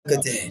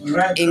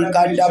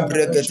Inkata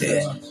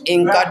bregete,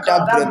 inkata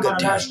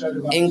bregete,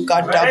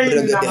 inkata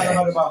bregete,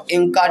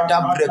 inkata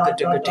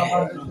bregete,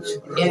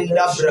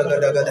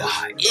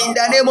 in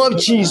the name of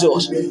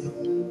Jesus.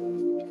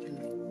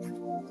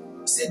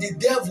 See, the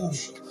devil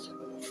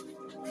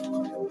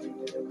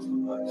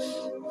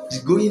is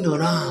going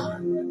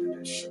around,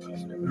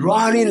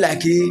 roaring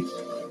like a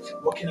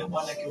walking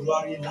about like a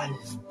roaring lion.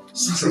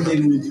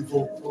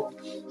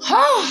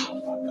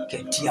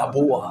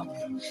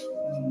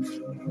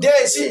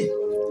 There, see,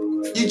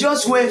 you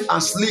just went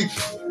and sleep,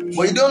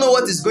 but you don't know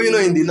what is going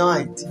on in the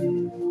night.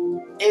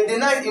 In the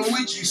night in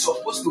which you're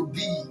supposed to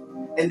be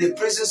in the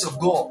presence of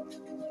God,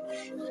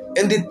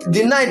 and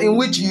the night in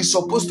which you're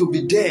supposed to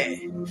be there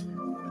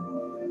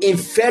in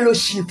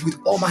fellowship with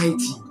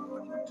Almighty,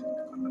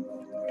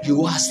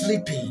 you are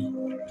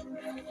sleeping.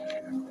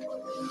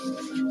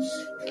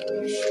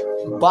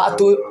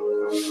 Battle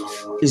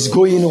is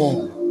going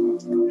on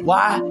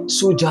while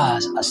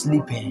soldiers are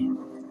sleeping.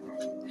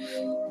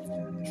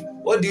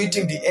 What do you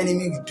think the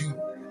enemy will do?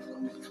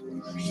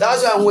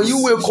 That's why when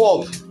you wake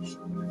up,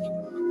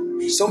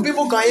 some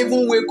people can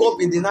even wake up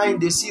in the night,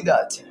 they see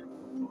that.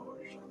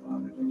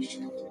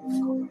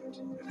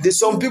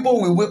 Some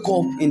people will wake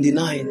up in the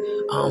night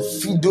and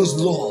feel those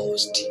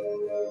lost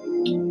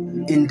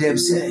in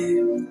themselves.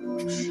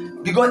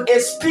 Because a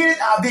spirit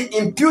has been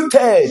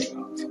imputed.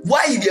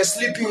 While you were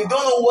sleeping, you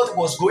don't know what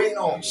was going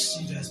on.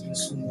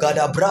 God,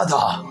 a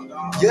brother.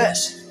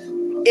 Yes.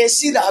 A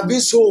seed has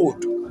been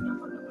sold.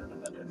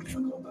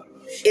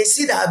 A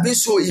seed has been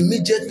sold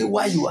immediately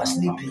while you are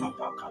sleeping.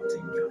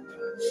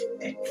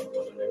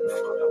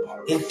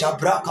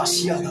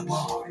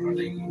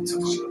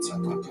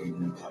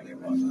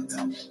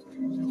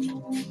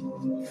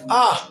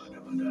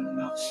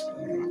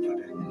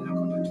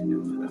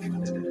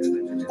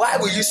 Why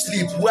will you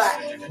sleep?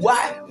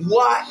 Why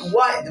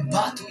the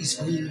battle is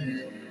going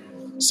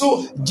on?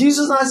 So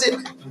Jesus has said,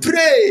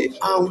 pray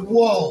and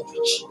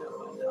watch.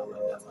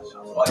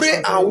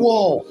 Pray and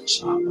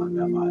watch.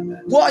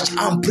 Watch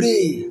and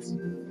pray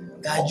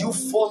that you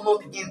fall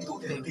not into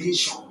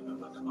temptation.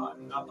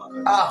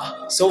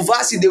 Some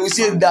verses they will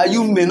say that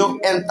you may not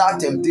enter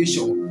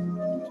temptation.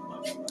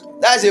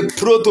 That's a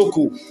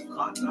protocol.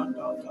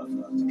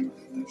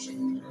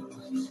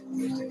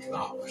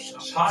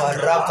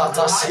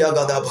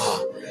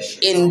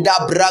 In the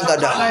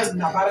bragada,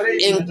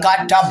 in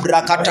kata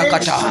brakata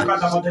kata,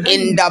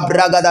 in the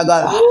bragada,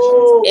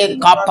 in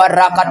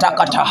kaparakata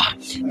kata,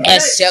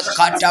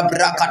 esekata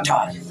brakata,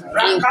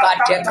 in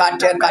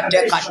kate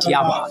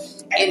katiama,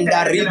 in the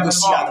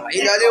ribusiana,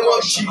 in the name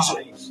of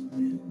Jesus.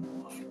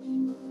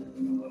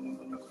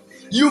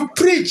 You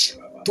preach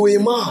to a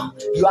man,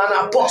 you are an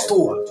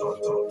apostle,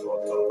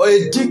 or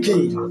a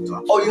deacon,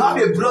 or you have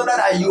a brother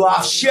that you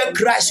have shared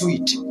Christ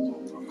with.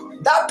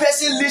 That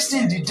person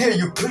listening the day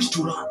you preach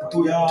to him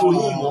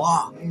or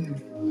her.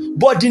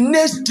 But the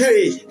next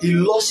day, he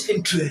lost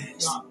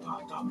interest.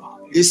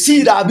 A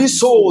seed has been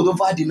sold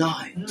over the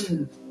night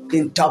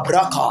in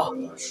Tabraka.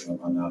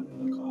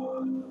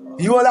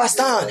 You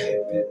understand?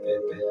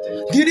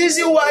 The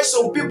reason why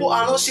some people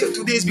are not saved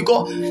today is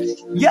because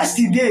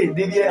yesterday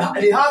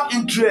they have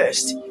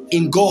interest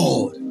in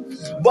God.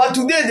 But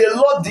today they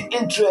lost the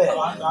interest.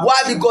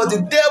 Why? Because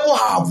the devil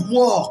have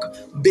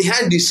walked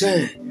behind the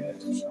scene.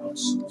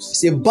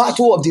 It's a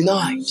battle of the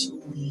night.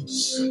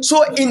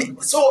 So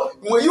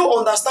when you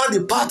understand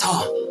the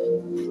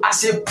pattern,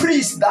 as a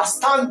priest that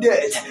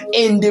standeth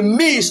in the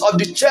midst of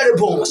the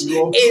cherubims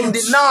in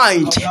the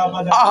night,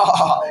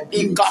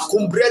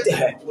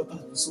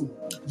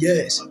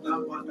 yes,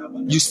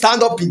 you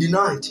stand up in the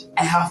night.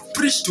 I have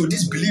preached to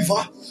this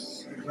believer,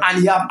 and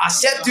he have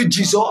accepted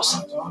Jesus.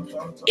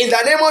 In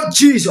the name of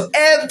Jesus,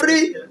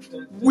 every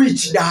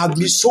witch that have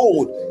been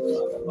sold,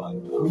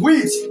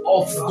 witch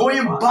of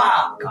going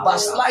back,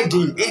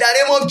 backsliding, in the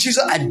name of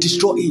Jesus, I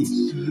destroy it.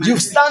 You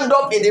stand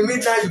up in the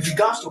midnight, you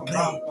began to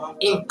pray.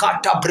 In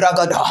kata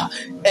bragada,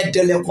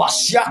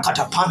 edelekwasia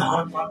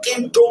katapana,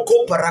 in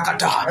toko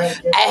parakata.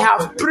 I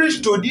have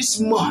preached to this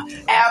man,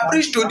 I have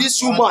preached to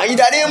this woman, in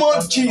the name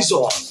of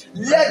Jesus.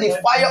 Let the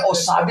fire of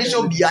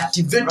salvation be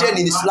activated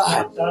in his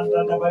life.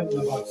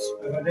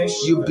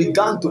 You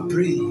began to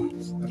pray.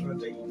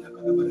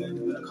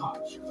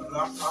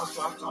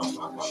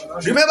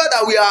 Remember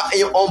that we are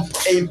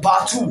in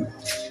part 2.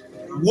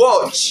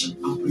 Watch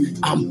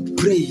and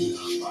pray.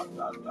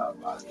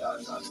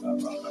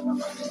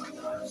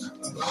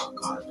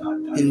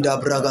 In the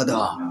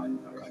bragada.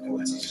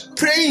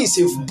 Praying is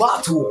a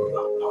battle.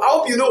 I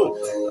hope you know,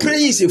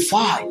 praying is a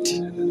fight.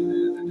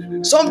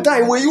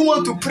 Sometimes when you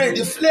want to pray,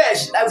 the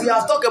flesh, like we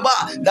have talked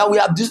about, that we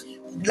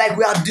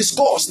have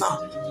discussed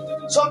now.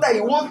 Sometimes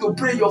you want to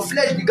pray, your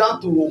flesh began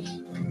to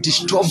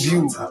disturb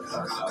you.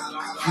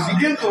 You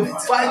begin to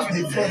fight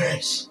with the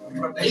flesh.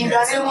 In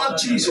the name of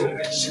Jesus,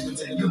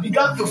 you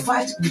began to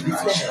fight with the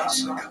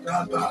flesh.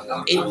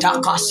 In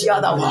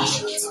Takasiadaba,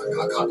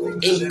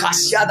 in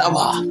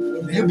Kasiadaba,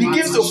 you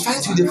begin to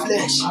fight with the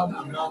flesh.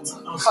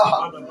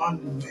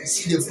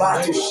 See the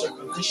battle.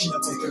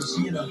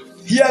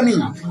 Hear me.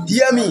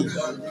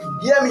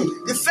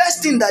 The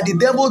first thing that the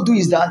devil do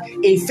is that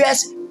he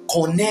first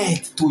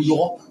connect to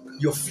your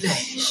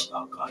flesh.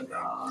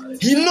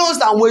 He knows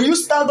that when you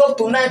stand up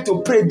tonight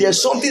to pray,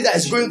 there's something that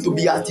is going to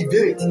be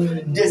activated.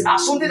 There's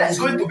something that is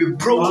going to be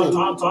broken.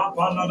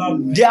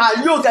 There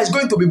are yokes that is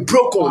going to be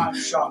broken.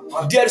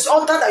 There is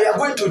altar that you are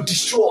going to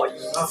destroy.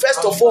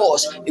 First of all,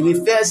 we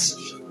will first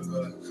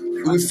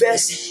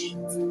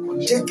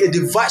take a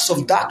device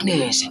of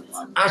darkness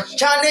and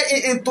channel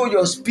it into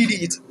your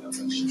spirit.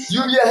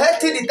 You be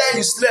hurting the time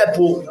you slept,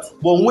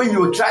 but when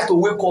you try to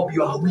wake up,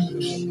 you are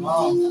weak.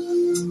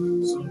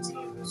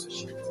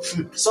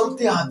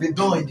 Something has been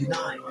done in the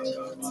night.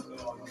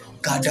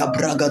 Gada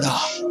bragada,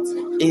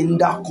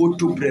 inda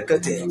kotu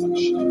brekete.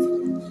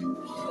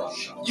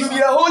 You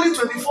were holy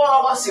 24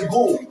 hours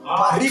ago.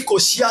 Pariko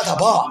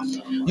siadaba.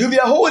 You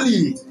were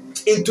holy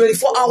in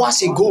 24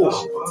 hours ago.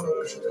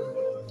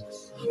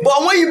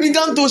 But when you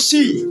began to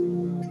see,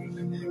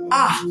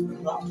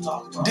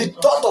 the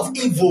thought of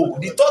evil,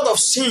 the thought of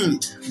sin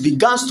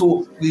begins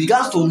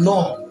to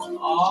knock.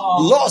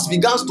 Loss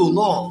begins to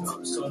knock.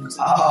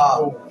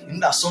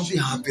 That something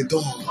has been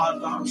done.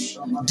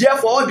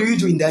 Therefore, what do you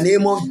do in the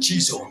name of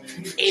Jesus?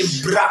 In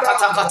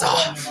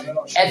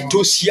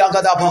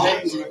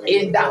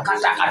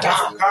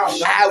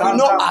I will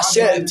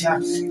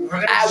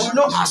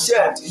not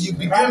accept. You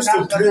begin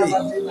to pray.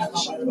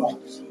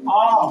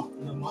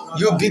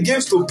 You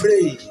begin to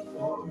pray.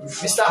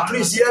 Mr.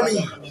 Please hear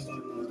me.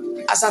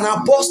 As an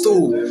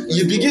apostle,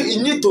 you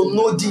need to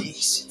know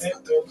this.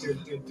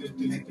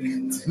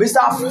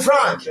 Mr.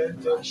 Frank,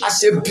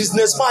 as a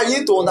businessman, you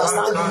need to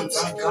understand this.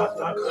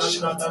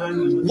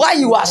 While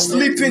you are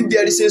sleeping,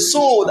 there is a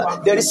soul,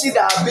 there is seed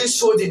that has been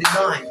sold in the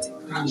night.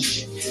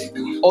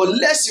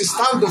 Unless you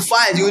stand to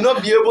fight, you will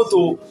not be able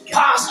to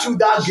pass through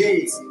that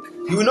gate.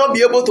 You will not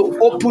be able to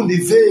open the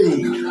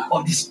veil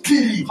of the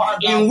spirit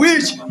in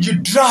which you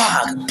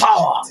drag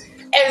power,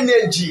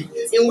 energy,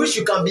 in which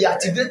you can be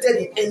activated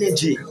in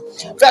energy.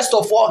 First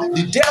of all,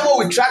 the devil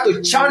will try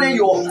to channel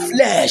your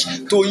flesh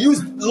to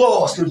use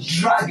laws to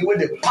drag away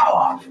the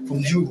power from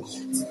you.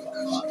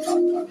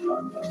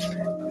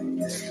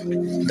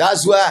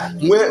 That's why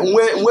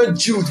when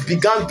Jude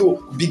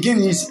begin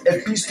his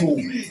epistle,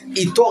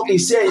 he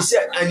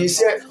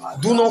said,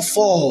 do not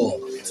fall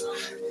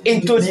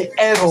into the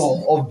error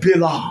of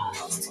Balaam.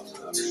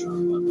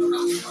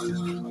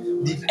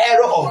 The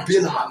error of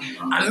Balaam.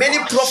 And many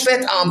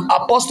prophets and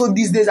apostles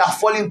these days are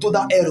falling into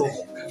that error.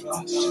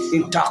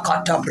 In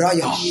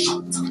Takatabraya,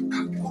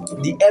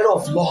 the error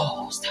of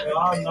lust,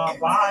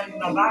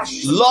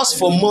 lust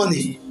for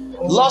money,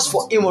 lust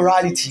for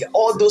immorality,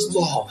 all those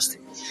lusts.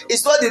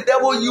 It's what the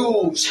devil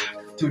used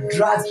to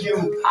drag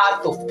you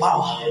out of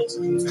power.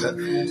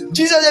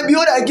 Jesus said,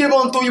 behold, I gave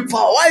unto you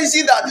power. Why is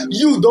it that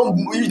you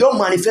don't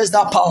manifest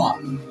that power?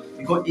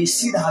 Because a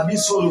seed that has been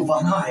sown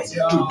overnight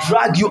to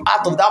drag you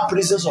out of that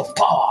presence of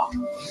power.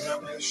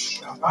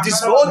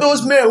 This all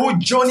those men who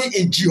journey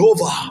in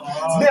Jehovah,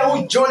 men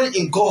who journey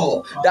in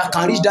God, that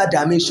can reach that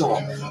dimension.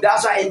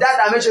 That's why in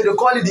that dimension they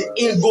call it the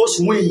eagle's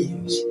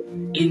wings.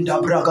 In the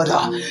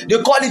bragada,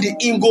 they call it the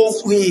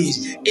eagle's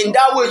wings. In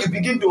that way, you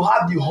begin to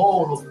have the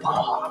horn of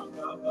power.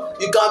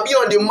 You can be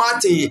on the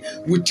mountain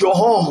with your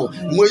horn.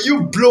 When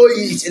you blow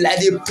it like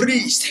the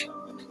priest,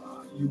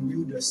 you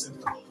wield the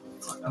scepter.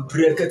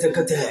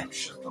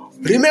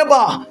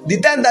 Remember the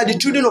time that the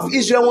children of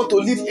Israel want to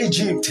leave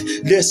Egypt,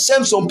 they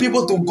sent some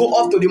people to go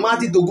up to the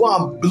mountain to go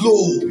and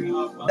blow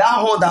that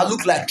horn that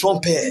looked like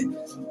trumpet.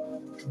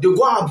 They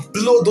go and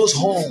blow those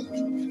horns.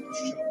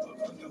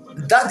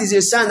 That is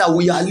a sign that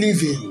we are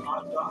living.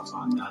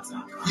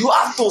 You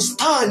have to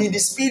stand in the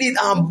spirit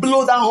and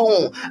blow that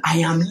horn. I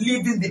am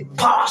leaving the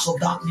powers of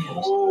darkness.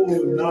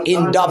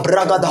 In the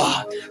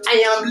bragada,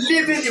 I am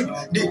leaving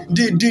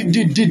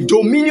the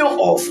dominion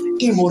of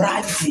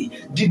immorality,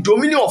 the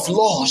dominion of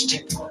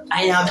lust.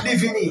 I am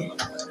leaving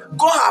it.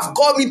 God have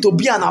called me to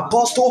be an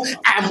apostle.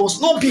 I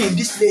must not be in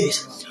this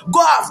place.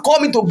 God have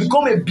called me to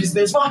become a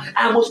businessman.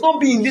 I must not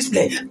be in this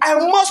place. I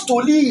must to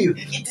live.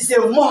 It is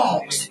a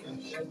must.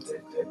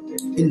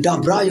 In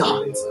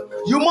Dabraya,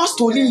 you must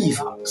to live,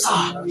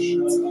 sir.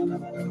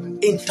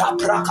 In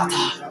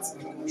Tabrakata.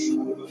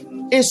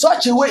 In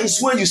such a way,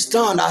 it's when you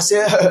stand and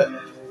say,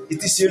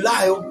 it is a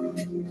lie.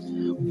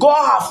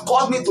 God have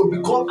called me to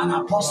become an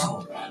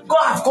apostle.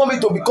 God have called me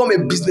to become a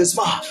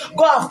businessman.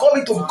 God have called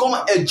me to become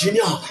an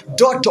engineer,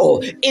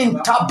 doctor. In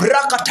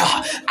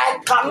Tabrakata, I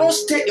cannot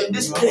stay in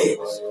this place.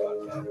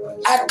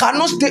 I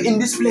cannot stay in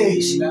this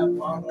place.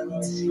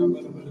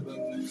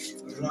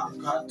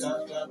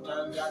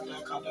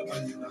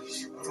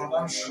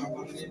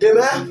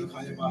 Amen.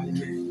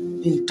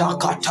 In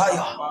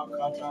Takataya.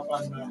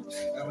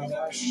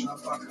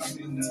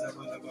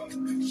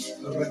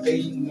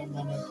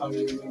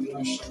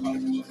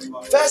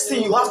 First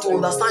thing you have to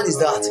understand is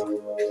that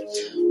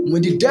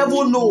when the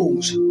devil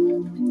knows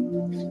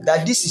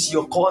that this is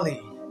your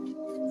calling,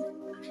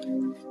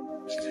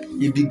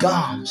 he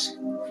begins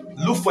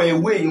look for a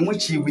way in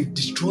which he will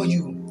destroy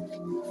you.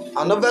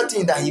 Another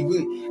thing that he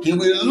will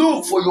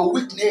look for your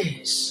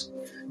weakness.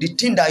 the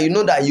thing that you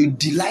know that you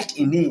delight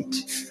in it,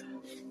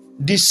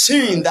 the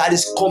sin that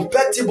is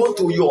compatible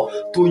to your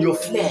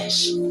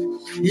flesh.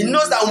 He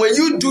knows that when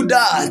you do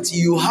that,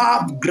 you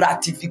have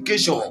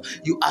gratification,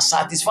 you are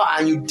satisfied,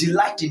 and you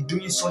delight in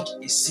doing such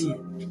a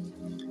sin.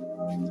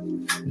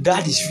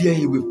 That is where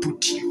he will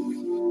put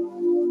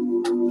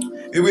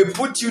you. He will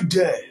put you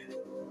there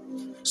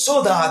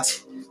so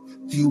that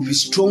you will be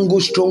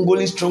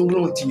strongly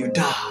until you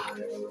die.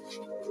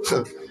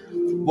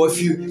 But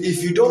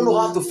if you don't know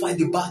how to fight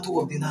the battle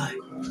of the night,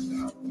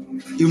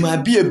 you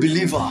might be a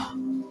believer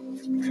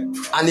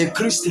and a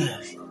Christian.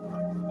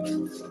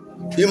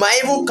 You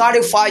might even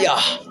carry fire,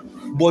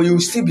 but you will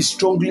still be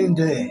struggling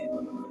there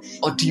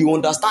until you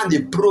understand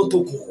the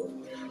protocol,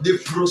 the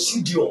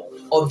procedure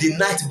of the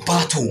night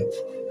battle.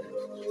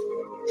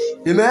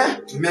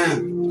 Amen?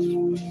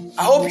 Amen.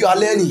 I hope you are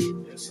learning.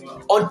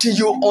 Until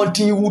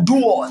you will do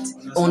what?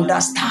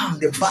 Understand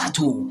the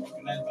battle.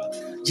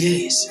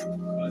 Yes.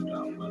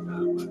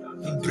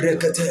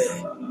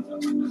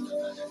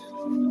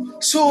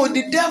 So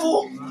the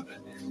devil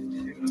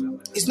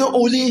is not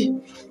only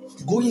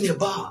going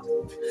about,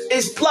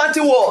 it's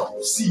planting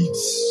what?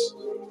 Seeds.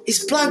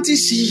 It's planting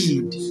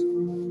seed.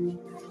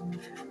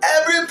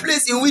 Every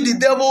place in which the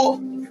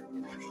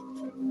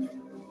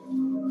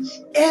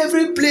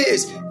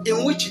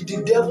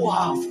devil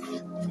have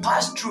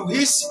passed through,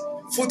 his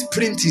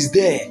footprint is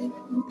there.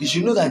 You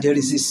should know that there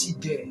is a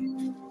seed there.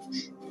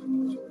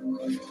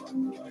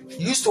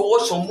 You used to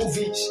watch some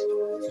movies.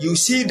 You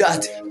see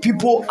that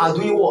people are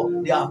doing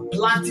what? They are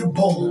planting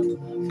bomb.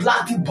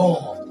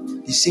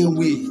 The same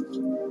way.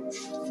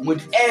 When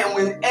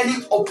any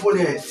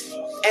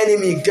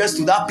enemy gets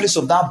to that place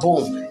of that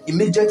bomb,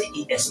 immediately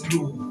it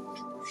explodes.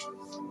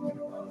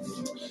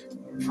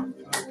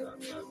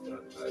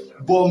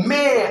 But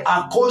men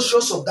are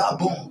conscious of that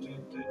bomb.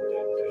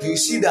 You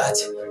see that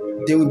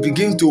they will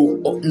begin to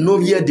know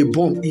where the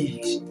bomb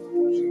is.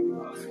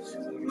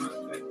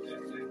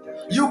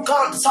 You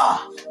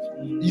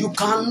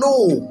can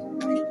know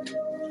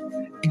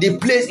the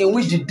place in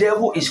which the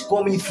devil is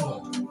coming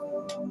from.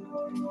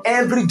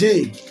 Every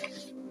day.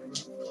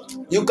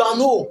 You can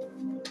know.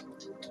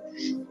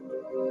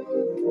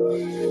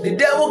 The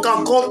devil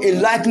can come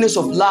in likeness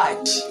of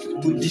light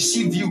to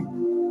deceive you.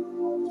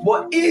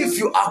 But if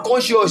you are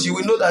conscious, you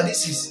will know that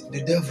this is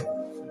the devil.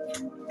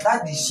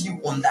 That is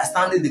you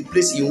understanding the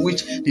place in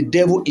which the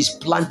devil is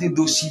planting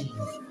those seeds,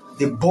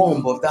 the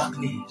bomb of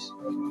darkness.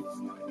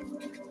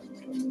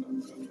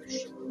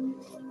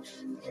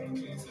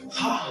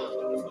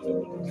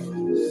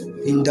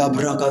 In the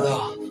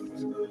bragada,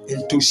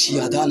 into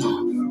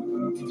Siadana.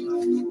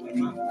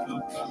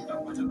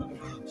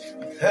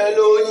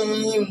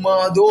 Elohim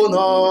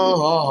Madonna.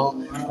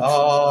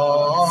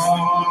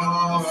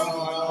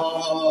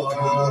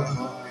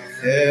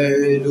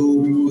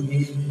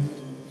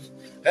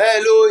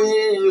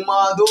 Elohim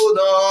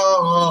Madonna.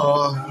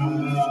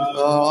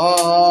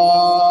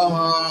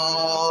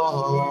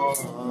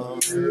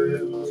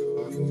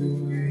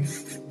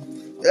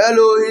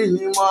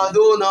 Elohim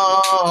Madonna.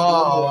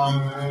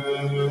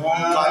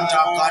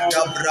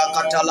 Kata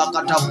brakata la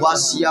kata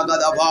basia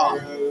gadaba.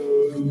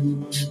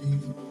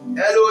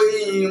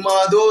 Elohim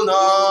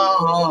Madonna.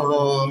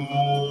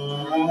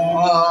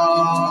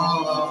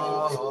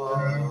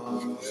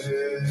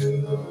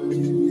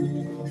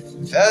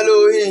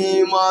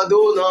 Elohim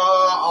Madonna.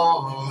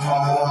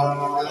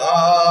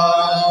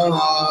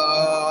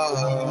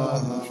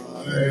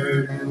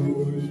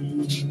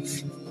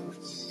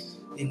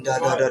 In da.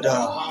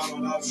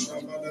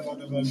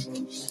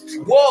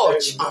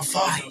 Watch and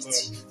fight.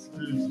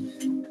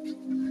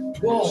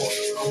 Watch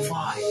and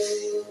fight.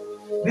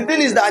 The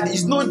thing is that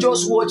it's not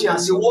just watching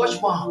as a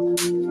watchman.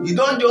 You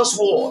don't just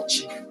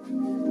watch.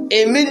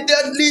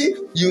 Immediately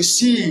you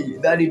see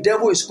that the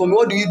devil is coming.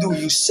 What do?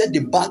 You set the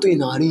battle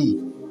in array.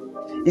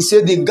 He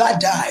said the guy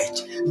died.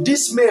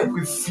 This man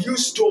will few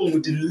stone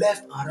with the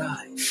left and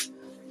right.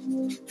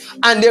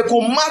 And they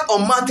could mark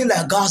on mountain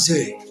like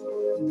Gaza.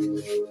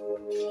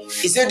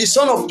 He said the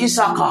son of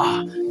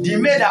Issachar, the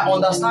man that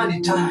understand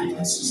the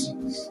times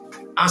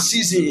and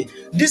season.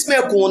 This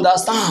man could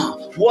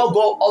understand what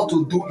God ought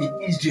to do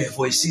in Israel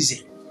for a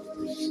season.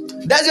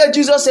 That's what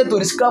Jesus said to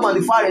the scribes and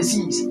the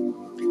Pharisees.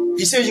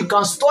 He said you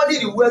can study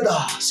the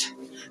weathers.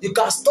 You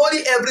can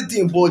study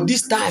everything, but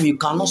this time you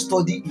cannot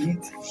study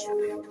it.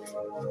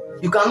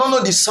 You cannot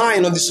know the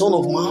sign of the Son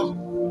of Man.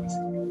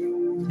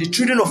 The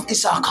children of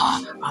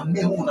Issachar are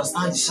men who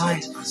understand the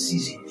signs and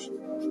seasons.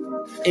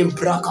 In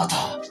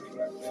Brakata.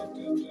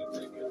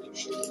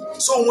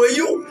 So when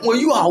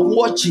you are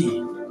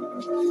watching,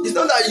 it's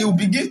not that you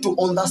begin to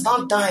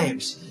understand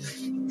times.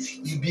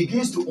 You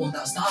begin to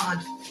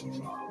understand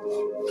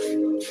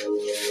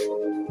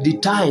the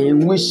time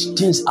in which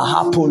things are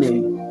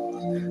happening.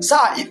 Sir,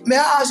 may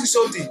I ask you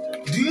something?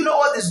 Do you know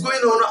what is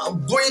going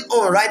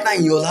on right now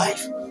in your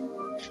life?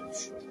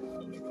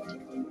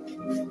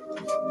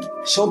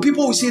 Some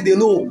people will say they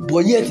know,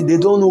 but yet they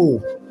don't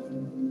know.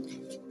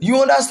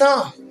 You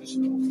understand?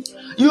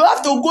 You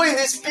have to go in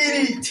the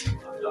spirit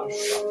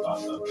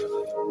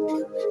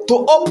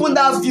to open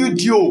that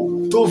video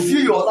to view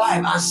your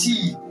life and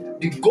see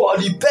the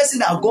person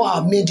that God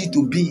has made you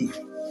to be.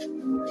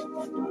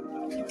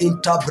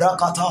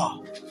 Intabrakata.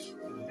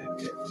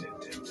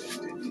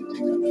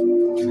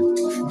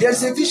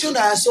 There's a vision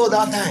that I saw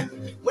that time.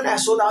 When I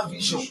saw that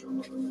vision,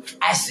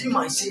 I see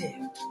myself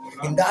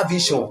in that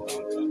vision.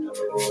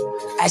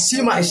 I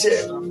see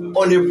myself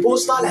on a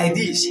poster like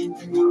this,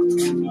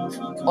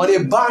 on a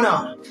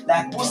banner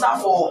like poster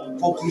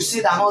for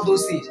crusade and all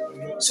those things.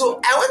 So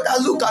I went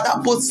and looked at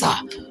that poster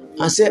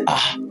and said,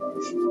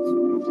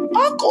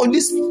 how come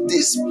this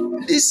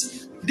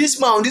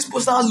man on this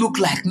poster look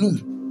like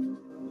me?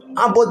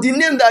 But the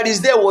name that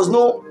is there was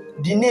not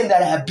the name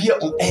that I bear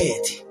on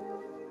earth.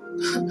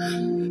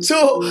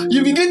 So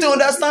you begin to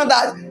understand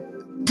that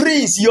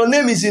Prince, your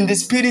name is in the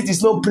spirit,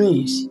 is not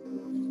Prince.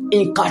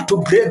 In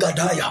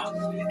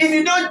Katobregadaya. If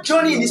you don't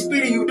journey in the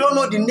spirit, you don't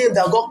know the name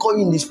that God called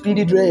you in the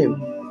spirit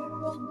realm.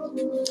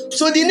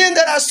 So the name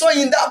that I saw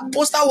in that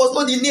poster was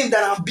not the name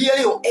that I'm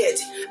bearing on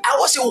earth. I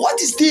was saying,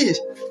 what is this?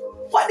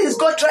 What is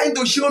God trying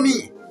to show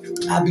me?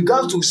 I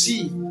began to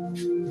see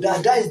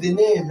that is the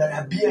name that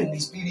I bear in the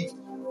spirit.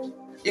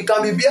 You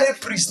can be bearing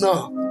priest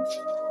now.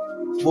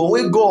 But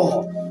when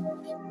God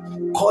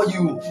call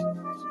you,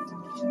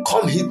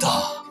 come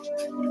hither.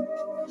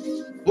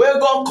 When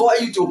God call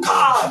you to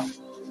come,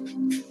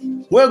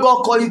 when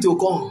God call you to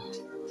come,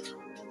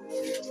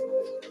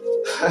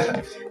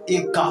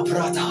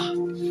 Ekabrata,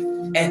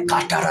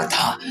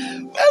 Ekatarata.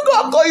 When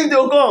God call you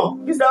to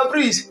come, Mr.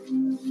 Priest,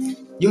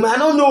 you might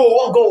not know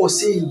what God was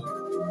saying.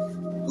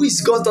 Who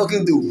is God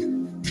talking to?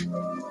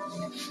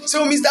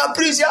 So, Mr.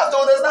 Priest, you have to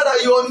understand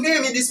that your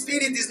name in the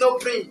spirit is not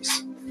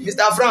Prince.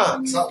 Mr.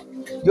 Frank,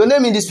 your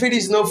name in the spirit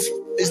is not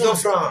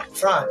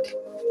Frank.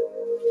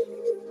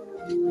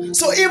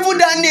 So even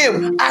that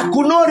name, I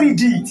could not read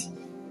it.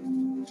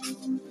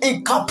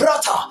 In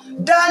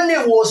Caprata, that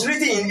name was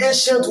written in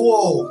ancient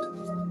world.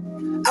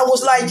 I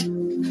was like,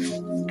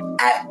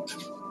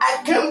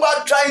 I came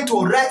back trying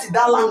to write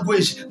that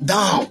language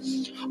down,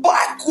 but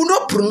I could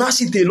not pronounce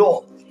it a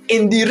lot.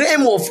 In the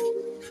realm of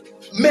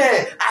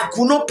man, I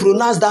could not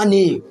pronounce that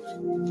name.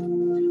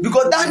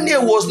 Because that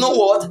name was not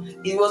what?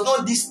 It was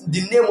not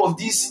the name of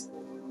this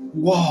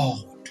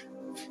world.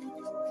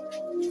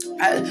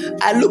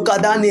 I look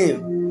at that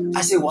name.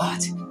 I say,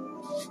 what?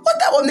 What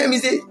type of name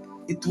is it?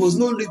 It was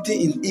not written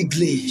in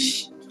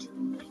English.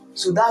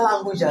 So that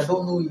language, I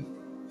don't know it.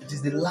 It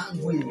is the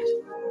language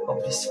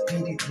of the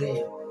spirit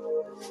realm.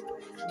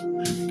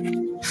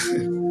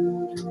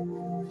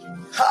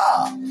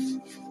 Ha!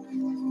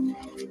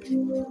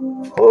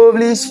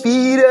 Holy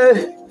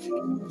Spirit,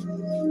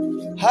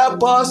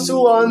 help us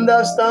to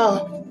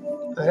understand.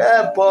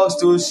 Help us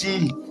to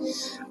see.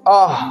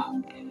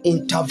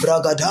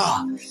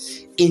 Interbragada,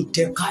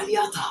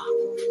 intercaliata.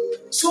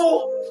 So,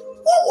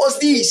 what was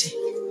this?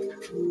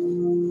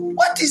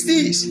 What is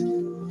this?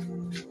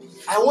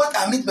 I want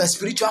to meet my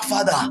spiritual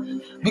father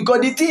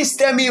because the things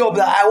tell me up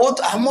that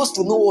I must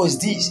to know what is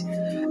this.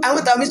 I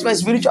want to meet my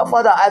spiritual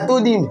father. I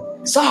told him,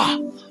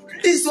 sir,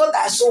 this is what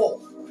I saw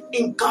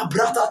in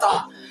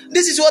Kabratata.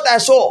 This is what I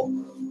saw.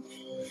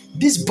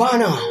 This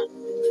banner.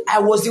 I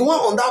was the one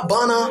on that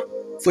banner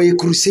for a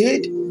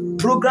crusade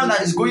program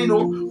that is going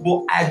on,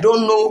 but I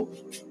don't know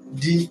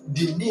the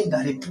name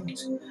that they put.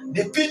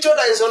 The picture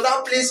that is on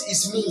that place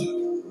is me.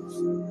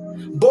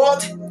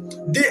 But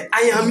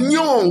I am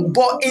young,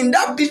 but in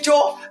that picture,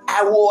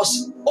 I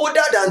was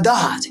older than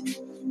that.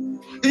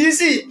 You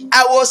see,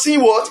 I was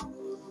seeing what?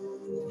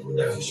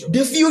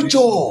 The future.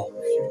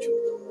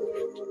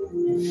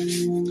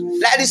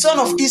 Like the son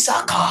of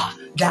Issachar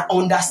that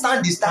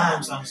understand these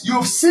times.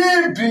 You've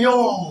seen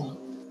beyond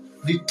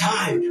the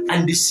time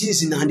and the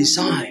season and the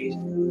sign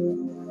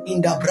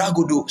in the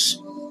Bragodos.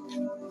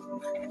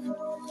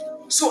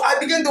 So I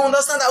began to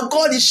understand that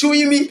God is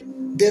showing me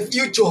the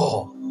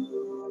future.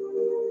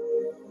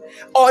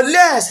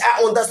 Unless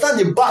I understand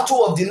the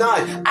battle of the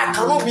night, I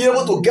cannot be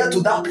able to get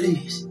to that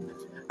place.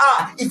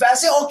 If I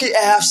say, okay,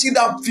 I have seen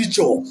that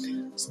future,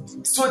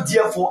 so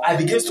therefore I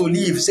begin to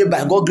live, say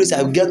by God's grace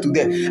I will get to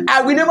there.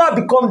 I will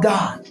never become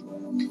that.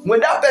 When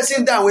that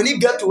person dies, when he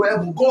get to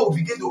heaven, God will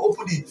begin to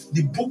open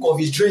the book of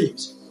his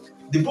dreams,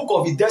 the book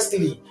of his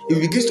destiny. He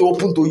begins to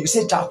open to you.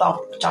 Say chapter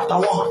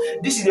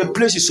 1. This is the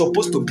place you're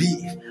supposed to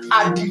be.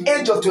 At the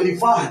age of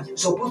 25, you're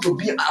supposed to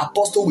be an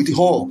apostle with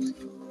horn,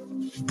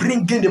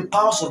 bringing the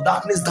powers of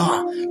darkness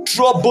down,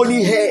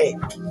 troubling hair.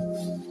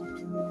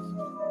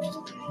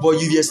 But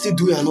you are still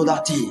doing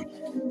another thing.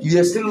 You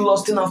are still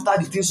lusting after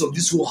the things of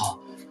this world.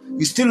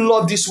 You still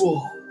love this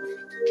world.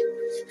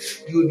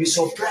 You will be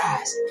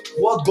surprised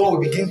what God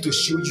will begin to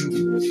show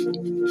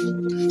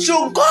you.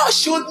 So God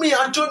showed me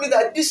and told me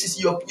that this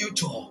is your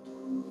future.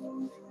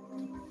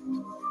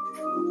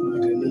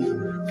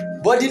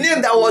 But the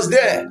name that was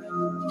there,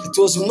 it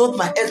was not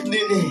my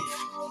earthly name.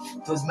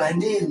 It was my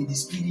name in the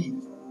spirit.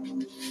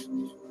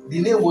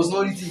 The name was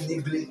not written in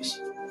English.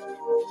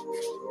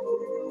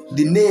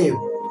 The name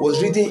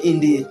was written in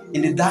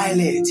the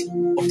dialect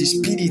of the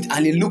spirit,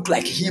 and it looked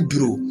like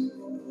Hebrew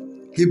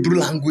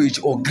language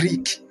or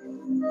Greek.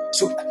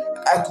 So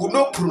I could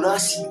not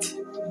pronounce it.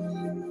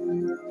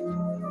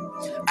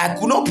 I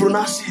could not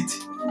pronounce it,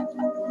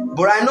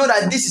 but I know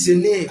that this is a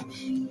name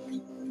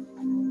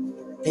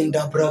in the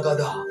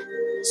Bragada.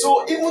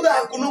 So even though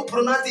I could not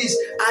pronounce this,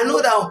 I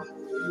know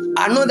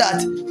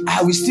that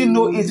I will still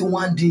know it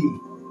one day.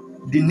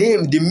 The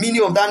name, the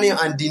meaning of that name,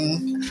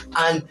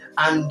 and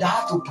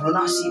how to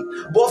pronounce it.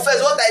 But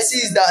first, what I see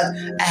is that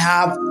I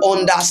have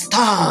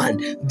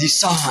understand the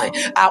sign.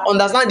 I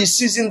understand the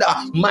season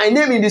that my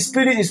name in the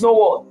spirit is not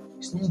what?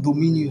 It's not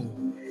dominion.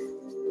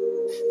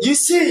 You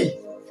see,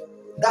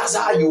 that's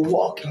how you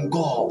walk in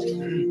God.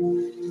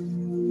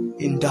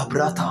 In the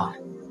brata.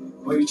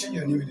 But you change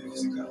your name in the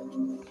physical.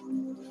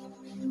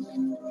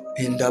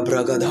 In the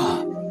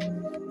Bragada.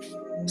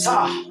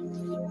 Sir,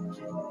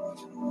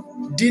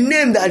 the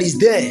name that is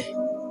there,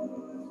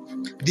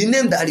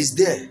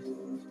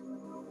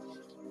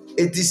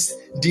 it is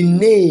the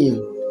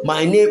name,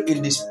 my name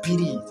in the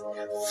spirit.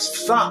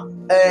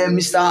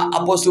 Mr.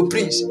 Apostle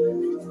Prince,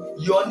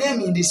 your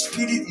name in the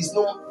spirit is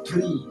not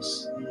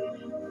Prince.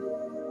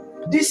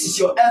 This is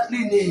your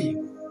earthly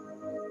name,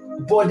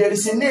 but there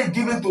is a name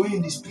given to you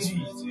in the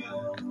spirit.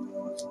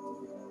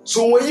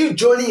 So when you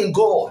journey in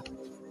God,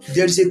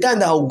 there is a time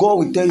that God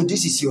will tell you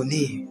this is your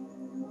name.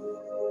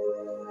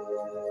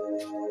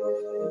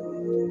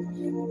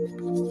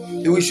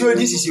 He will show you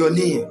this is your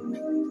name.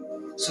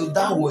 So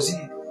that was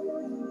it.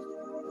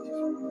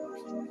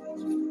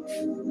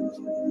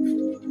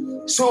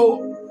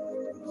 So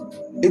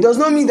it does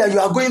not mean that you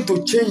are going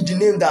to change the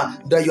name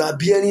that you are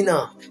bearing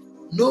now.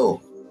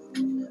 No.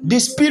 The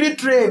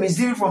spirit realm is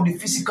different from the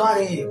physical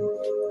realm.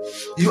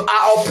 You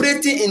are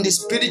operating in the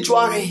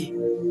spiritual realm.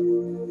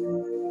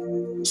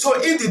 So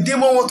if the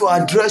demon want to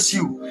address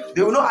you,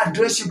 they will not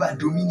address you by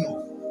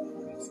dominion,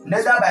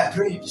 neither by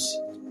praise.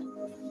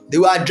 They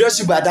will address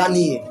you by that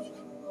name.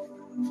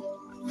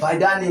 By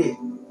that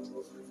name.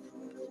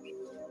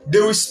 They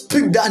will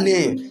speak that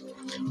name.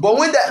 But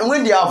when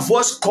their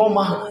voice come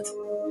out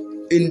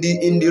in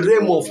the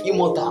realm of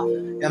immortal,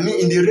 in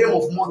the realm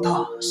of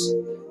mortals,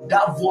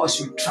 that voice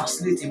will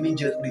translate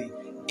immediately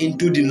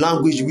into the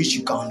language which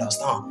you can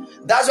understand.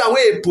 That's why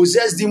when a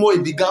possessed demon,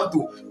 he began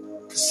to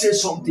say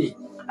something.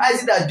 I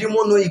see that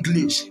demon no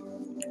English,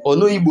 or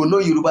no Igbo, no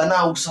Yoruba, no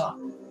Hausa.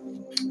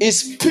 He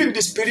speak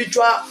the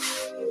spiritual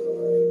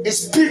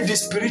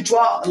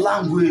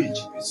language.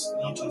 It's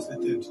not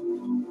translated.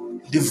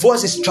 The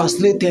voice is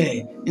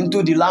translated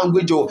into the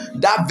language of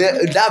that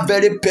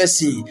very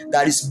person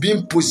that is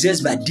being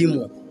possessed by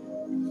demon.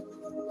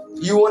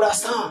 You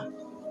understand?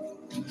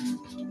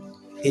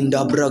 In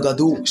the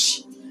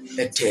Bragados.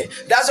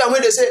 That's why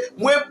when they say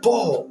when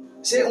Paul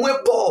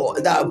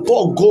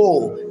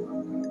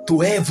go to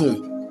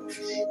heaven,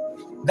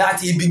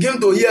 that he began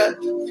to hear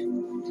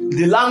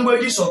the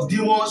languages of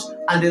demons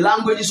and the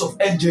languages of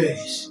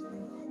angels.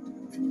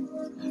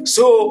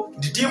 So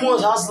the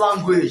demons has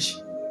language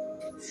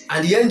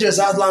and the angels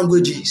has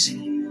languages.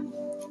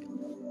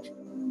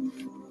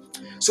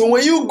 So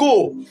when you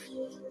go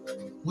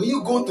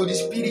to the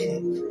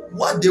spirit,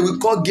 what they will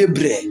call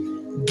Gabriel,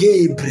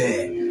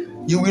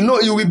 you will know,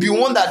 you will be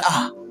one that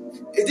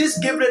it is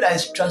Gabriel that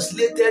is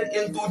translated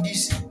into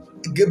this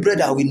Gabriel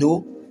that we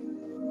know.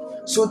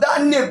 So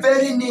that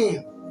very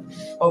name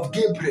of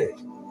Gabriel,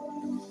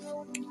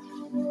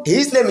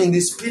 his name in the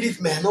spirit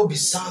may not be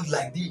sound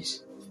like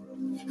this.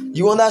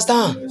 You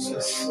understand?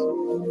 Yes.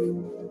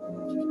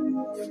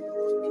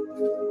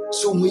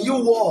 So when you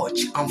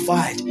watch and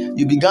fight,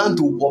 you began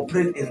to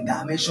operate in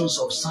dimensions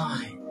of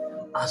sign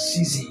and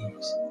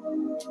seasons.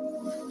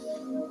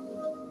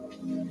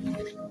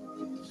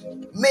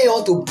 May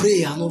ought to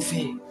pray and not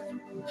fail.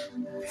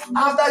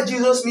 After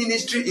Jesus'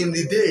 ministry in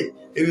the day,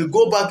 he will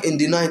go back in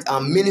the night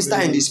and minister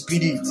in the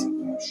spirit.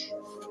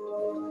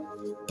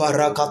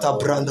 Parakata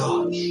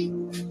Branda.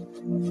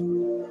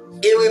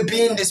 He will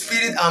be in the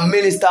spirit and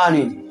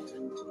ministering.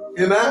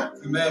 Amen?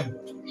 Amen.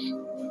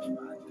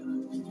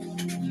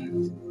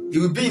 He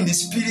will be in the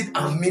spirit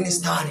and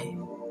ministering.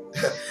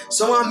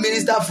 Someone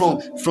minister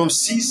from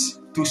 6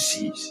 to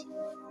 6.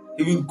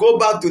 He will go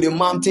back to the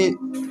mountain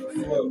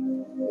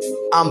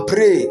and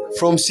pray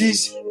from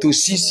 6 to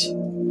 6.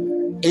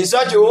 In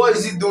such a way, what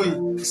is he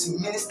doing? He's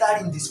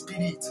ministering in the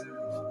spirit.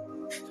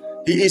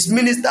 He is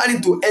ministering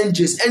to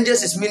angels.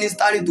 Angels is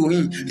ministering to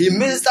him. He is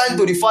ministering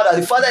to the Father.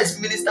 The Father is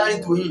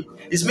ministering to him.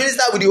 He's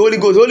ministering with the Holy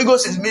Ghost. The Holy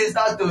Ghost is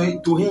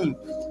ministering to him.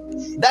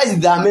 That is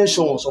the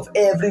dimensions of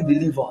every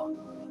believer.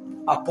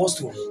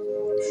 Apostle.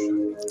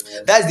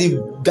 That's the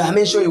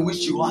dimension in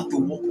which you have to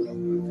walk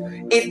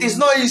on. It is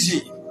not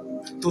easy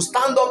to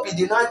stand up in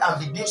the night and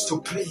begin to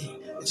pray.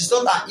 It is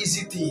not an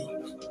easy thing.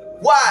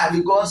 Why?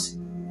 Because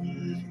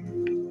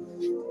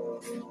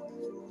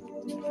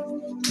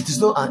it is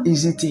not an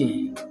easy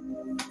thing.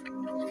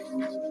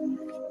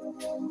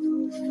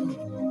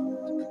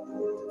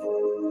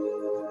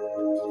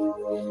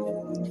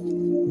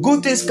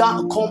 Good things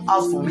can't come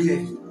out from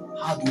here.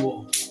 Hard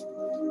work.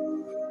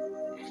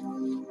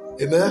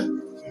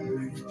 Amen.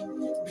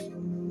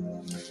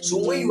 So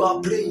when you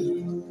are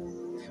praying,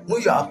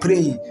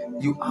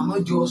 you are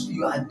not just,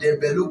 you are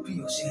developing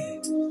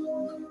yourself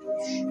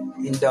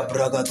in the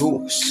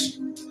bragados.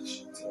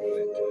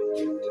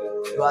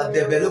 You are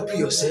developing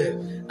yourself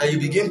and you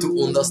begin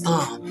to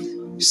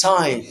understand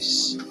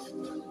signs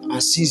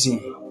and season.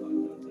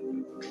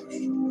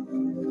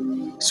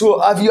 So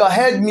have you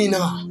heard me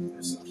now?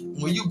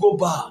 When you go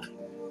back,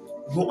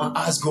 go and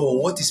ask God,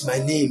 what is my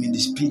name in the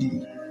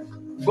spirit?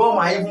 God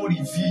might even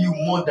reveal you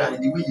more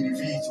than the way He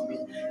revealed it to me.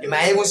 He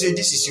might even say,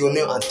 this is your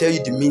name, and tell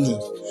you the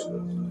meaning.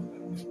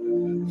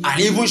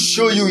 And even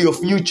show you your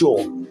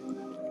future.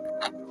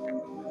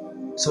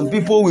 Some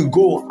people will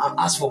go and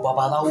ask for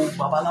Babalawo.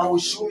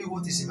 Babalawo, show me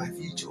what is in my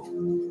future.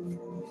 Who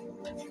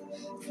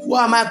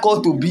am I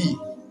called to be?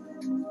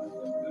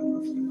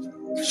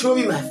 Show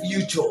me my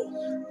future.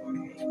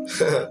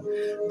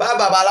 By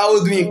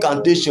Babalawo doing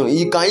incantation,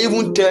 he can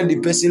even tell the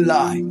person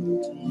lie.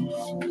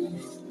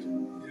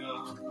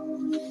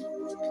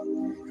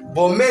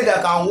 But men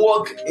that can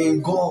walk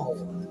in God,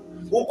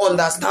 who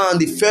understand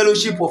the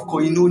fellowship of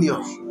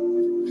koinonia,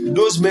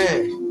 those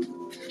men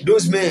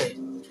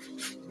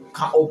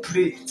can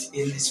operate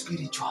in the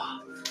spiritual.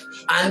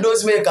 And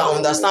those men can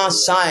understand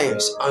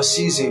signs and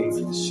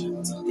seasons.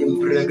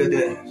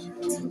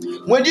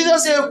 When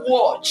Jesus said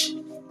watch,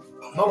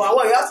 number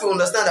one, you have to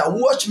understand that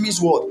watch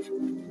means what?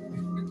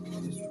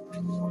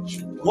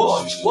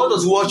 Watch. What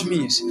does watch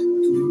means?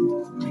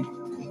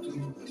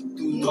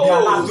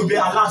 To be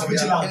alert,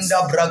 vigilant.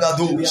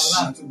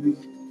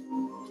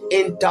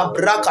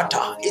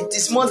 Intabrakata. It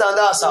is more than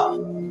that, sir.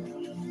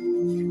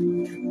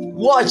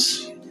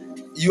 Watch.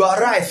 You are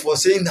right for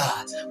saying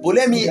that. But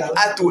let me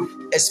add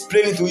to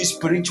explain it to you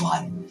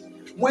spiritually.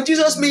 When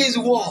Jesus means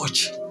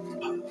watch.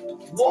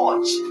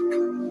 Watch.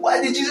 Why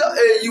did Jesus?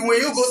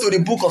 When you go to the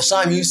book of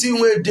Psalms, you see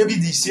where David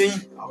is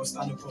saying, I will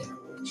stand upon my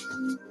watch.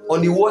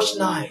 On the watch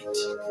night,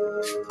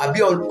 I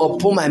be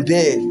upon my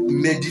bed,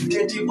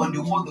 meditating on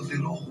the word of the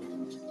Lord.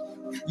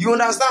 You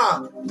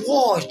understand?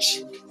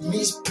 Watch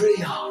means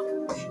prayer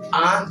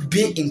and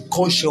being in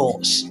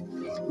conscience.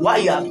 While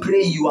you are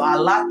praying, you are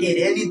alerted.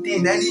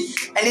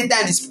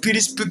 Anytime the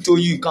Spirit speaks to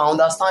you, you can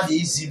understand it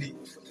easily.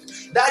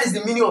 That is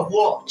the meaning of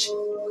watch.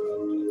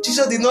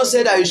 Jesus did not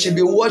say that you should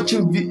be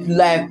watching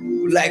like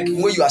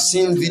when you are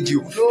seeing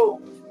video. No.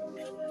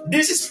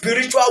 This is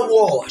spiritual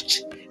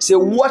watch. It's a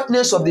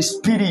watchness of the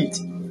Spirit.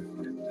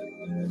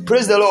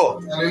 Praise the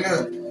Lord.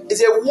 Amen.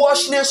 It's a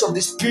watchness of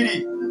the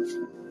Spirit.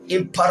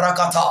 In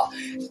Parakata,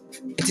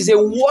 it is a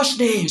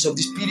watchness of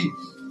the Spirit.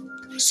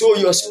 So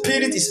your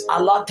spirit is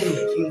alerted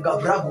in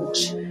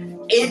Gabragos.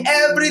 In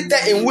every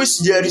time in which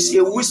there is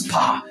a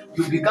whisper,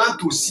 you began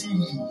to see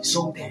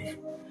something.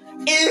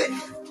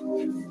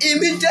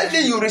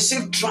 Immediately you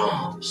receive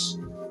trance.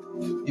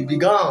 You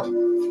begin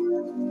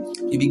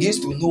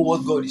to know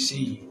what God is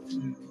saying.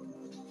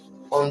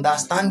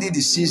 Understanding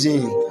the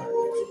season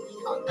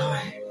and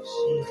times.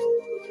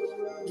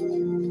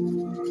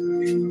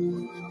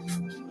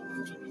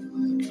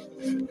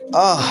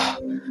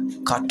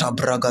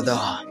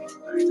 Katabragada.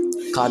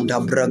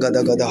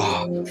 Kadabragadagada.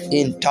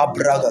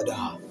 Intabragada.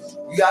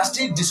 We are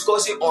still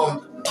discussing on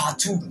part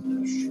 2.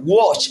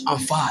 Watch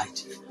and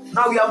fight.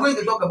 Now we are going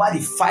to talk about the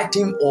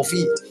fighting of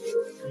it.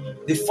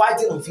 The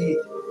fighting of it.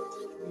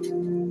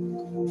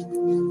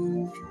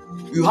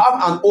 You have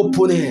an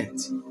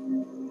opponent.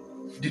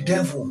 The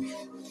devil.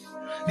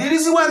 The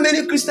reason why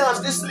many Christians are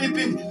still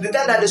sleeping the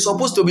time that they're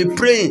supposed to be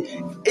praying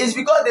is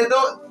because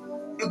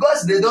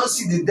they don't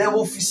see the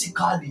devil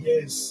physically.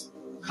 Yes.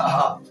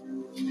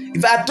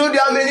 If I told you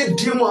how many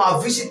demons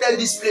have visited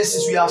these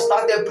places we have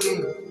started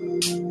praying,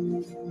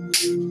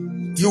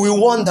 you will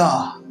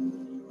wonder.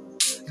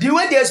 The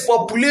way there's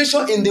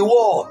population in the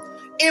world,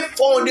 if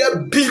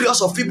 400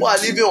 billions of people are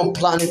living on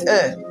planet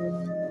Earth,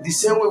 the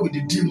same way with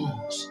the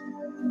demons.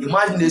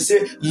 Imagine they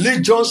say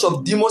legions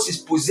of demons is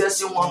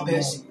possessing one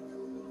person.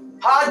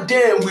 How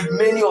then will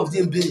many of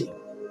them be?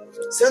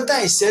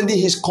 Satan is sending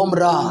his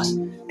comrades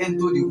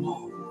into the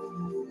world.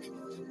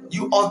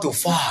 You ought to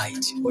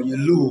fight or you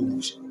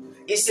lose.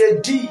 It's a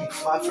deed,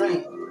 my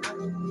friend.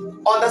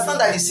 Understand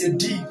that it's a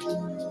deed.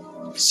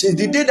 Since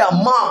the day that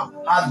man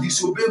has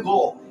disobeyed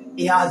God,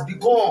 it has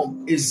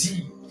become a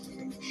zeal.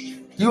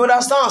 You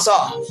understand, sir?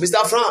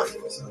 Mr. Frank?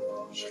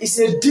 It's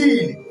a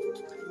deal.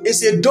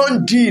 It's a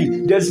done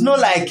deal. There's no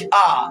like, you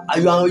are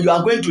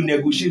going to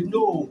negotiate.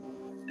 No.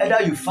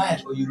 Either you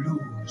fight or you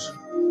lose.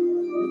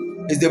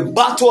 It's the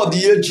battle of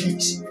the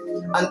ages.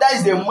 And that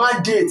is the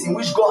mandate in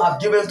which God has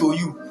given to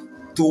you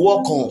to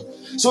work on.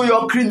 So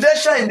your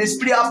credential in the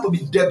spirit have to be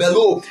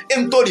developed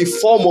into the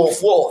form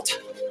of what?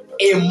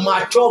 A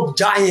mature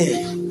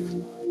giant.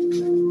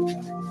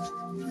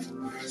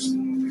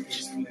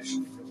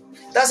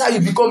 That's how you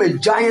become a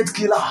giant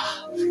killer,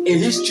 a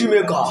history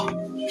maker.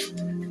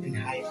 In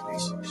high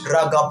places.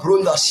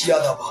 Ragabrunda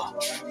Siadaba.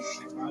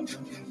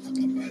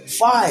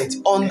 Fight,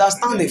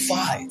 understand the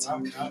fight.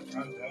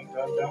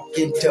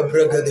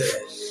 Interbragade.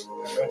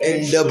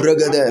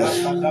 Endabragade.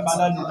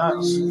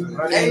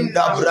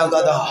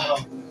 Endabragada.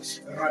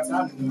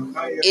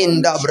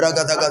 In the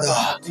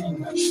bragadagada.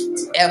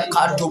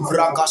 Ekatu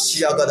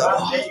brakasia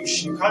gadaba.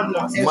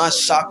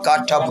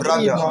 Masakata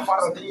brada.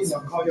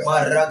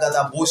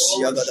 Maragada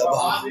busia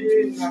gadaba.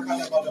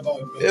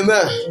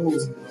 Amen.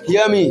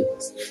 Hear me.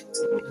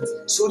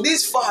 So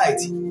this fight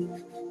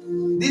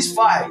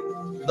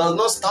does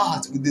not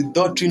start with the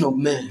doctrine of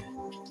men.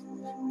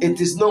 It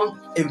is not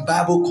in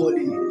Bible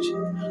college.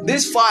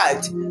 This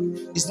fight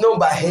is not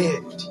by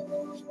head.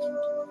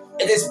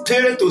 It is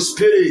spirit to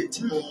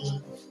spirit.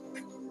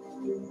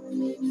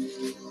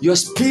 Your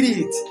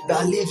spirit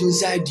that lives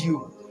inside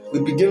you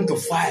will begin to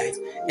fight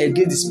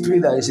against the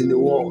spirit that is in the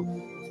world.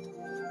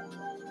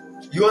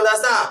 You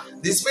understand?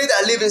 The spirit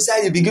that lives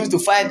inside you begins to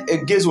fight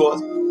against what?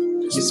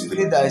 The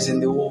spirit that is in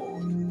the world.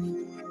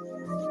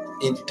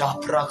 It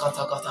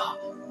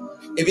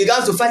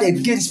begins to fight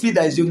against the spirit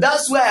that is in you.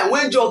 That's why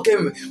when John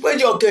came,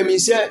 he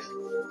said,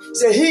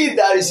 he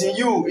that is in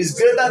you is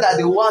greater than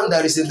the one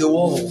that is in the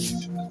world.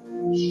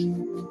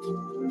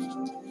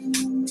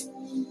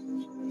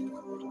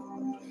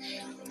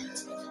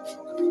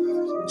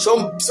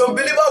 Some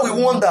believer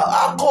will wonder,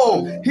 how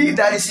come he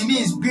that is in me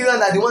is bigger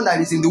than the one that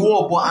is in the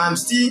world, but I'm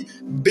still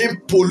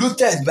being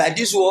polluted by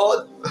this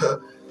world?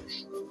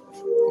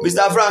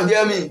 Mr. Frank,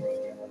 hear me.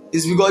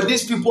 It's because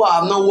these people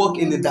have not walked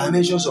in the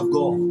dimensions of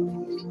God.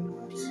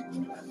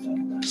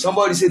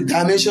 Somebody say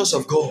dimensions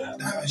of God.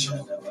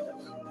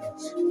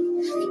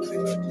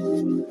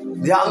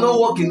 They have not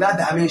walked in that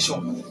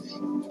dimension.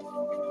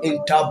 In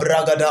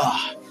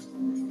Tabragada.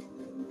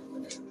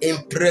 In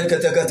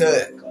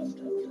Prekatekate.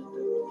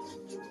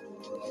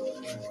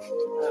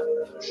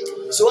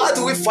 So how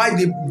do we fight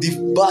the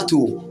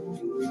battle?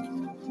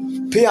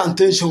 Pay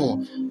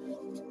attention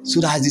so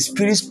that as the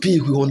Spirit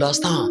speaks, we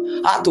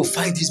understand how to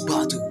fight this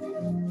battle.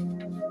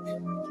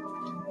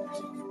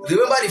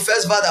 Remember the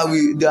first verse that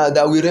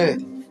we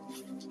read?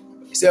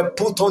 He said,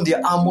 put on the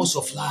armors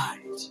of light.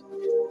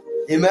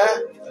 Amen?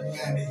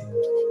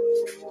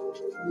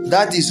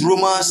 That is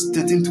Romans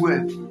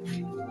 13:12.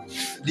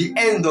 The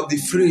end of the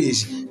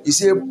phrase. He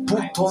said,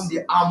 put on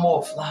the armor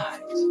of light.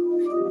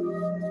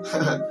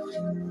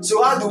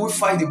 So how do we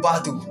fight the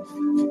battle?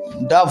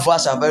 That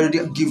verse have already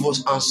given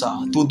us answer.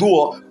 To do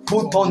what?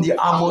 Put on the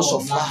armors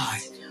of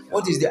light.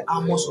 What is the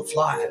armors of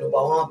light? Number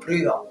one,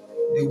 prayer,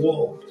 the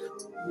word,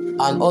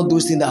 and all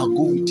those things that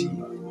go with you.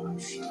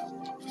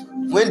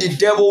 When the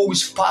devil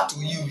whisper to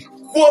you,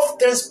 quote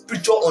 10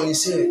 scripture on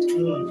his head.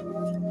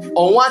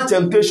 On one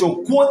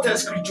temptation, quote 10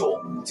 scripture.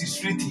 It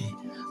is written,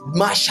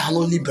 man shall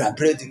not live by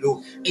bread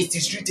alone. It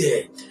is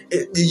written,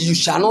 you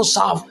shall not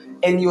serve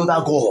any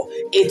other God.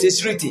 It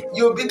is written.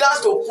 You begin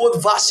to quote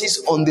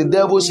verses on the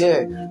devil's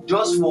head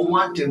just for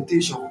one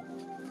temptation.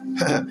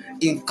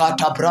 In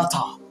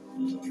Katabrata.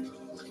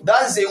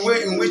 That's the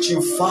way in which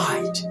you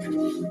fight.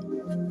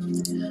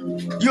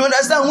 You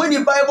understand when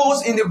the Bible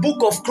was in the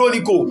book of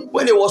Chronicles,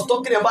 when they was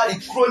talking about the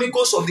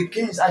chronicles of the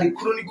kings and the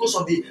chronicles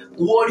of the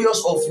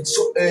warriors of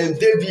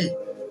David,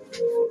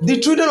 the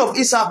children of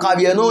Issachar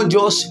were not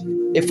just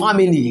a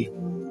family.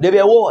 They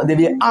were what? They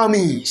were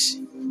armies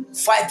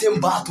fighting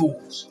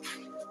battles.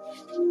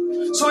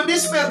 So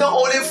these men don't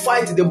only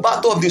fight the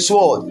battle of the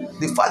sword,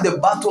 they fight the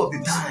battle of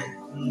the time.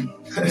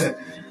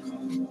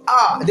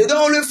 They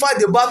don't only fight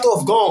the battle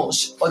of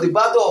guns or the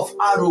battle of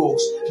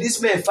arrows.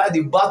 These men fight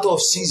the battle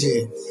of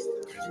season.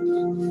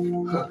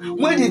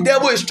 When the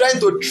devil is trying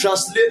to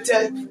translate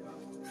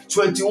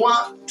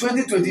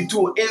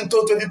 2022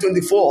 into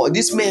 2024,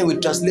 this man will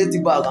translate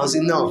it back and say,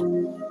 no,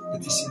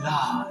 it is a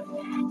lie.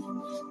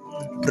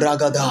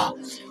 Bragada.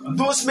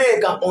 Those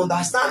men can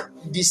understand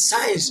the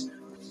signs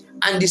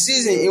and the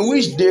season in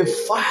which they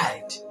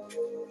fight.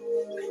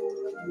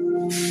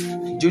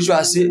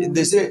 Joshua said to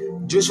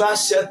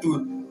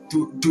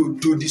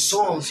the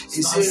sons,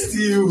 he said,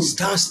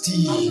 stand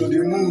still.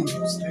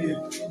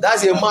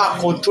 That's a man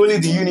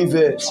controlling the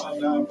universe.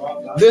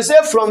 They say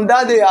from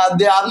that day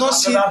they have not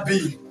seen. They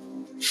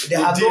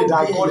have not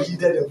been God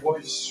heeded the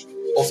voice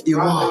of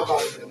Iran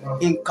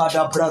in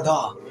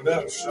Kadabrada.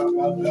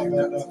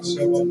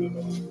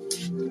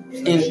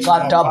 In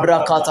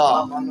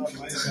Katabrakata.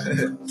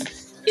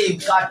 In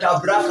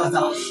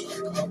Katabrakata.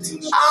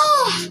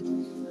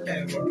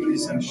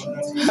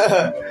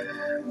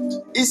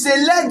 He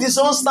said, let the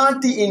sun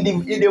stand in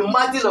the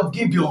mountain of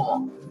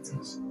Gibeon,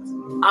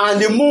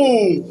 and the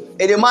moon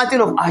in the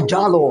mountain of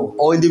Ajalo,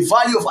 or in the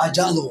valley of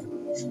Ajalo.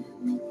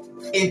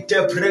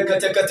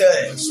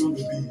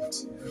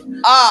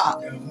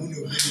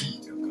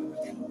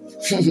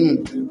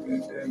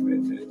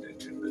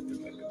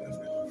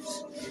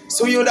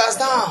 So you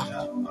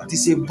understand? It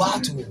is a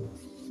battle.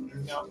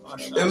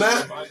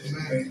 Amen.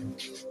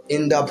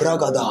 In the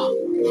Bragada.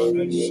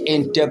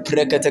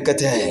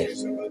 Interpretate.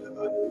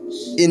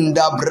 In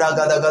the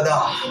Bragadagada.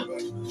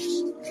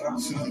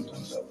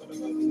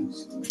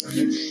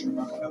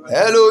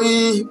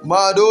 Elohim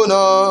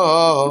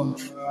Madonna.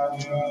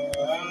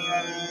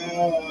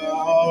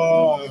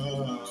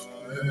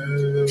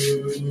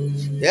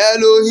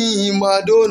 Elohim Madonna.